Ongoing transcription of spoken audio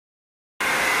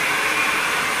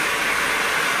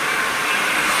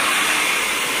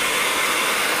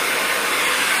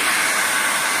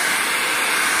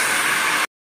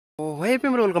Hi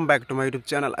family, welcome back to my YouTube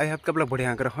channel. I hope आप लोग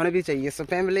बढ़िया कर होने भी चाहिए। सो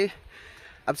फैमिली,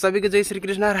 अब सभी को जय श्री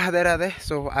कृष्णा, राधे राधे।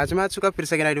 सो आज मैं आ चुका फिर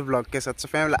सेकंड आईडी ब्लॉग के साथ। सो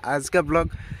फैमिली, आज का ब्लॉग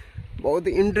बहुत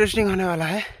ही इंटरेस्टिंग होने वाला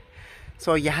है।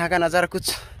 सो यहाँ का नज़ारा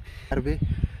कुछ हेयर भी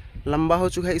लंबा हो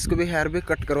चुका है, इसको भी हेयर भी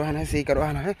कट करवाना है, सही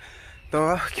करवाना है।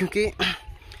 तो क्योंकि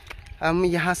हम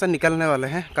यहाँ से निकलने वाले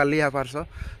हैं कल या परसों,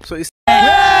 सो इस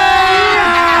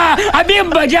अभी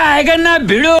मजा आएगा ना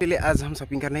भिड़ो। इसलिए आज हम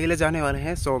शॉपिंग करने के लिए जाने वाले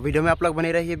हैं। सो वीडियो में आप लोग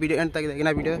बने रहिए, वीडियो एंड तक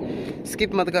देखना, वीडियो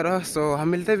स्किप मत करो। सो हम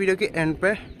मिलते हैं वीडियो के एंड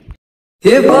पे।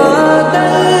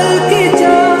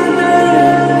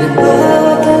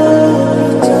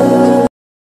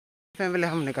 फैमिली,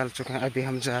 हम निकल चुके हैं, अभी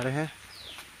हम जा रहे हैं।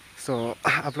 सो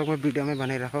आप लोग में वीडियो में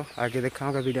बने रहो, आगे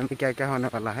दिखाऊंगा वीडियो में क्या क्या होने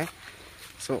वाला है।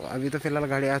 सो अभी तो फिलहाल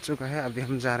गाड़ी आ चुका है, अभी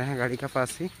हम जा रहे हैं गाड़ी के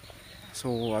पास ही।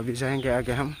 सो अभी जाएंगे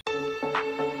आगे हम।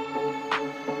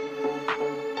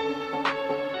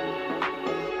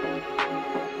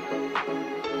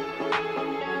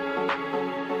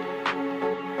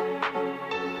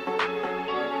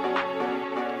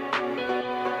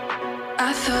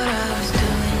 I thought I was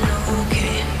doing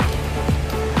okay.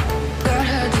 God,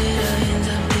 how did I end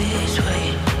up this way?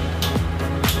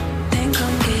 Think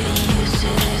I'm getting used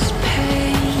to this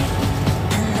pain,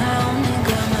 and I only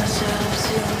got myself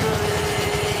to blame.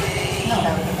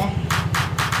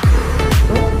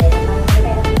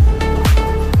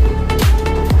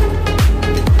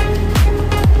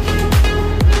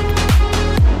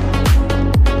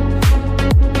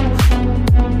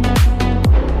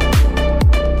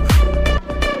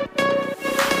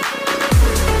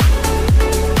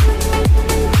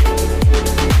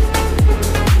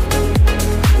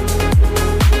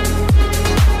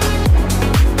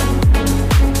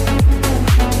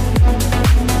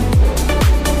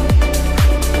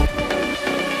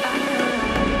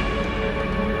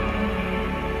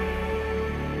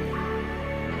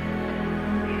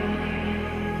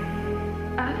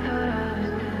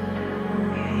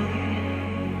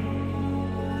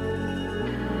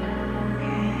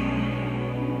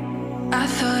 I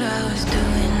thought I was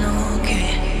doing okay.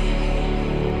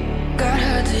 God,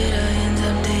 how did I end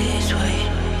up this way?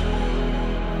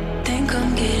 Think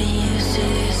I'm getting used to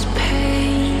this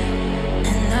pain,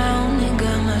 and I only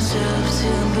got myself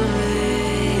to blame.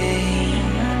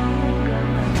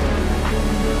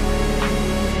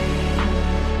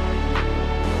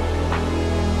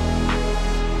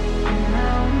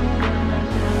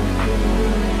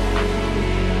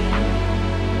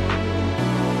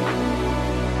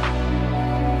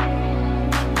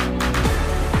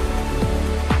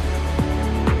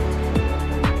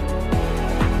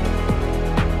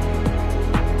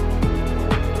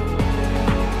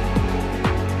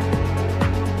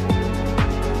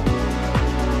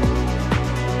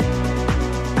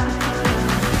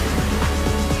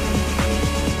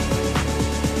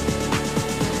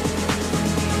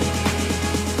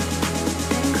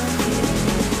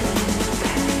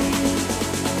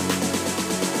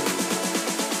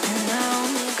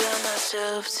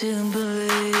 To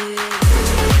believe.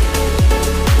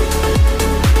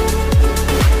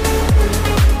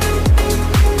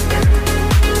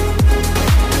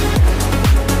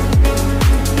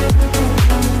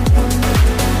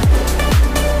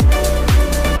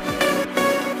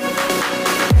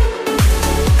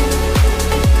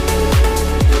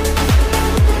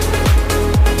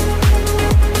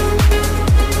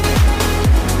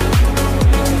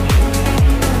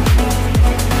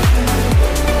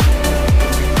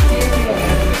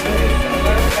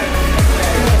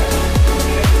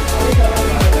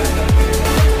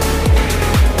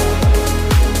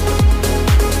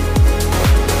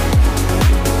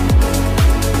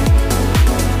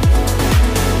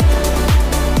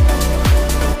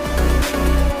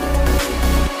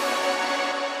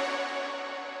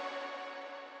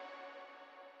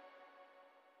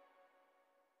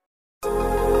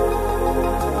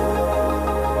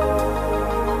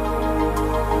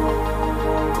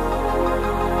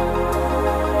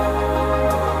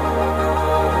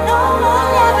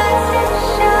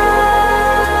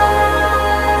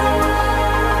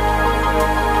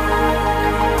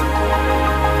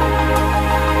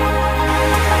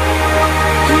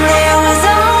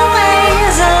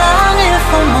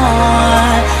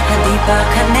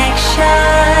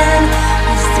 Connection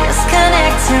is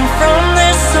disconnecting from the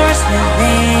source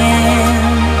within.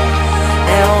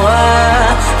 There were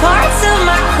parts of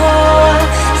my core,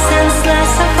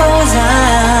 senseless and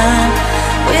frozen.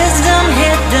 Wisdom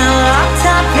hidden, locked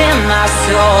up in my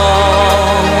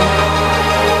soul.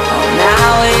 Oh,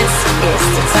 now it's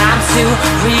the time to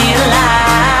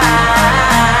realign,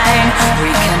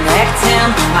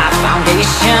 reconnecting my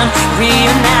foundation,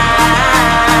 reunite.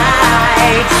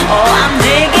 right. Oh, I'm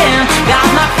digging, got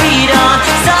my feet on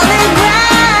solid ground.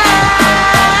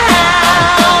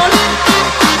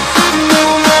 No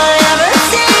more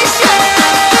levitation.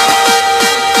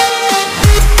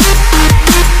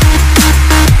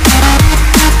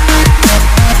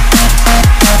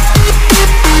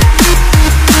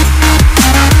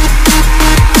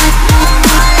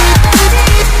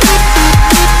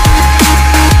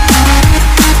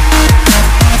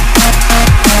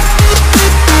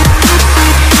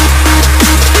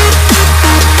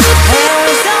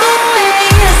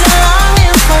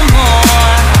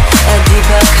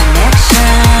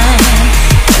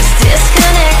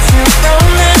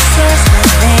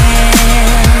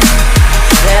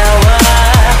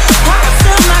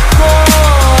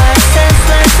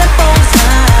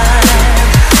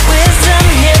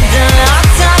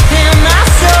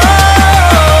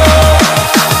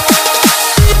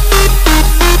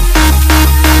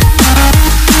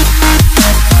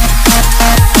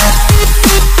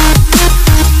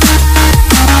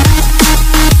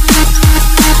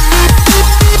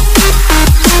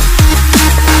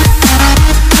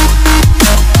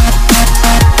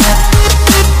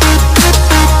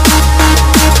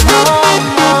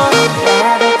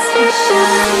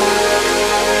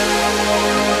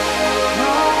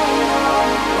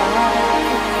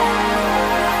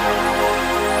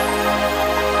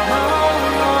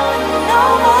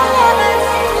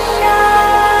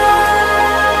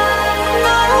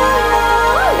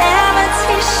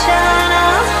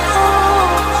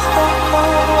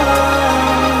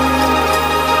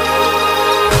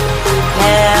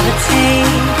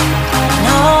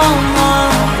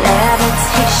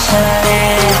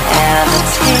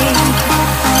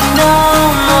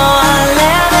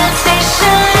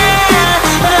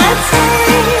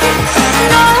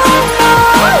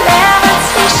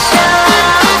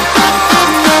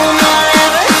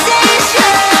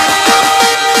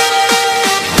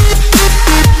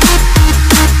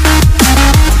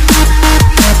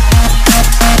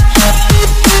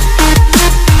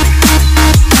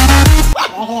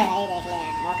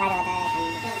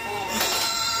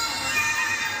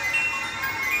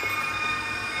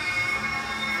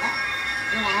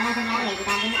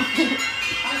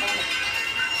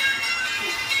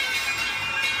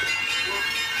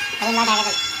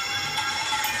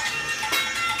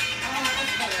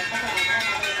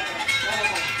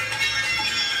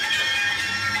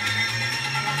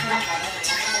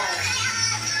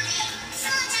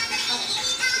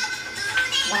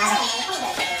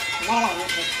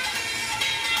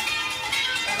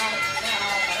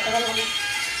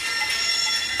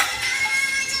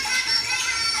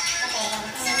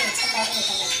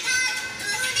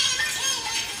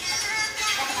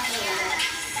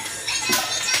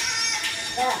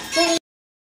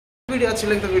 Video अच्छी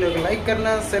लगी तो video को like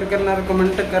करना, share करना और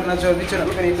comment करना। जो भी चैनल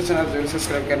पर नहीं तो चैनल जरूर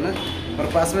सब्सक्राइब करना और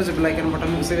पास में जो बेल आइकन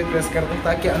बटन उसे भी प्रेस कर दो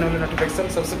ताकि आने वाले नोटिफिकेशन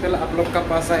सबसे पहले आप लोग का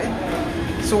पास आए।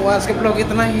 सो आज का ब्लॉग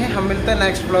इतना ही है, हम मिलते हैं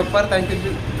नेक्स्ट ब्लॉग पर। Thank you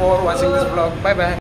for watching this blog, bye bye.